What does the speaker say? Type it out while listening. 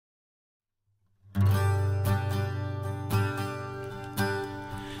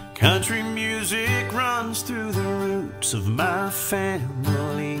Country music runs through the roots of my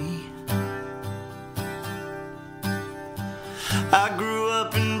family. I grew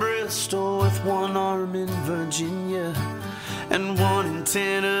up in Bristol with one arm in Virginia and one in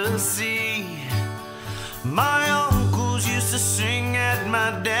Tennessee. My uncles used to sing at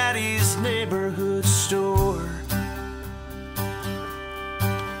my daddy's neighborhood store,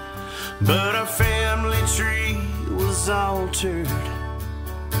 but our family tree was altered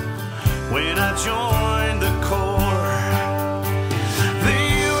when I joined the Corps.